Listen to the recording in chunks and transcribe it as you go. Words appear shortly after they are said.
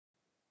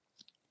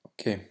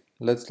Okay,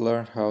 let's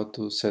learn how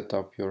to set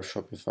up your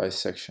Shopify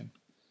section.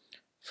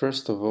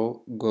 First of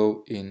all,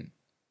 go in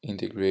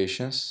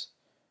integrations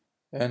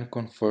and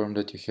confirm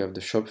that you have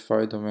the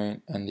Shopify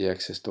domain and the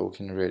access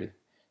token ready.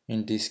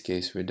 In this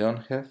case, we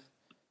don't have,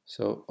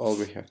 so all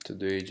we have to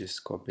do is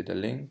just copy the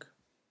link,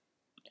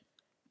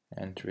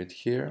 enter it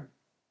here,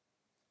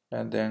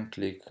 and then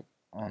click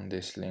on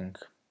this link.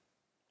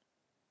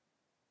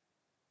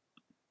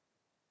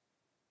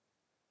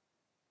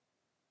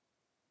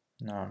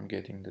 Now I'm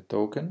getting the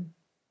token.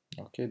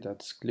 Okay,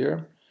 that's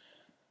clear.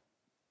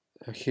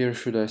 Here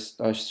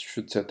I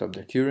should set up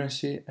the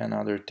currency and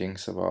other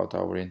things about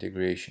our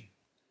integration.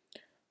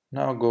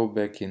 Now go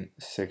back in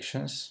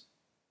sections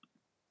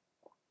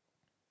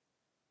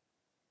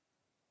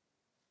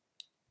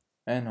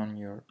and on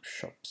your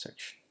shop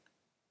section.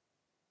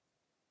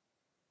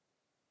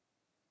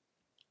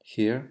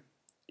 Here,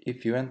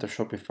 if you enter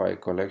Shopify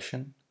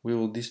collection, we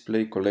will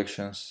display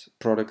collections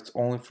products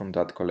only from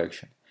that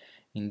collection.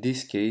 In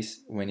this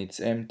case, when it's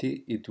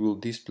empty, it will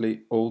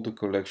display all the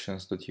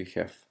collections that you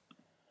have.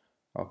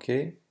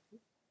 Okay,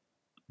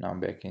 now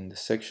back in the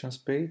sections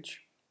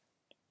page,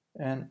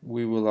 and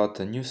we will add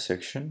a new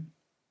section,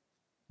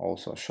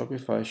 also a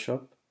Shopify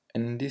shop,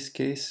 and in this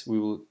case we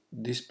will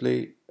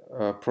display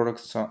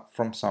products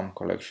from some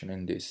collection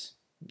in this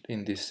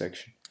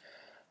section.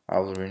 I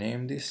will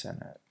rename this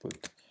and I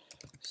put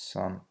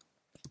sunglasses,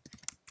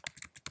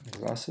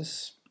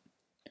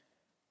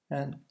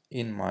 and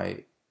in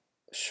my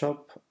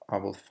shop I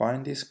will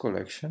find this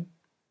collection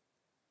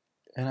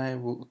and I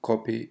will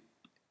copy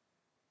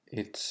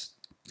its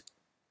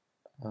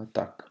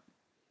tag.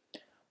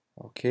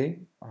 Okay,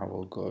 I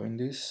will go in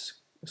this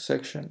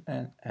section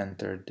and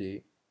enter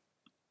the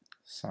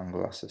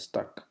sunglasses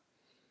tag.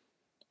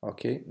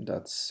 Okay,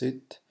 that's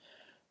it.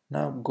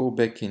 Now go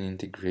back in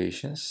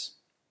integrations,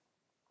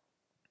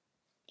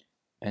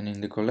 and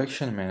in the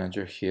collection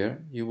manager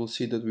here you will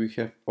see that we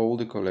have all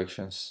the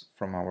collections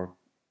from our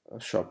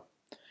shop.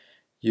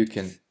 You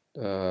can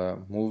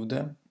move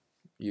them,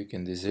 you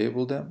can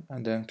disable them,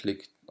 and then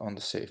click on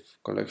the save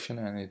collection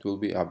and it will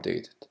be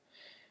updated.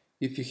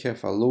 If you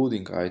have a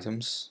loading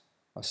items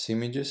as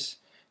images,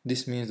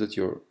 this means that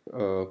your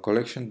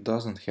collection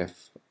doesn't have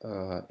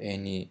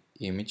any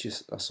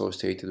images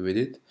associated with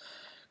it.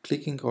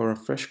 Clicking on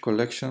refresh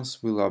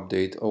collections will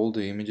update all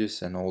the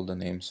images and all the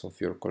names of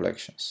your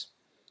collections.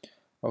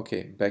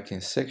 Okay, back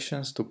in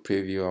sections to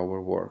preview our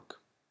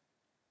work.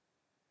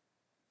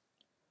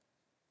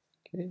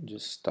 Okay,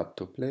 just stop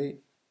to play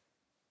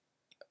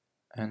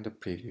and the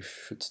preview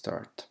should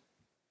start.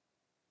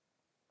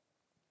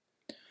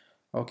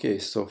 Okay,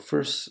 so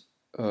first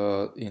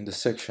in the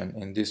section,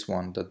 in this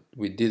one that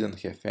we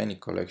didn't have any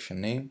collection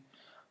name,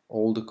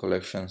 all the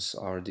collections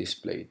are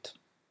displayed.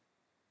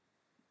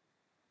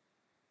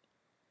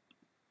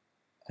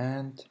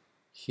 And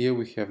here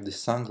we have the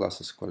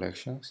sunglasses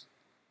collections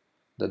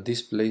that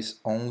displays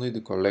only the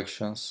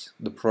collections,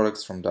 the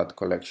products from that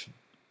collection.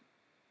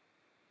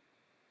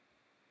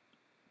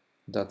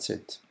 That's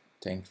it.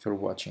 Thanks for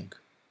watching.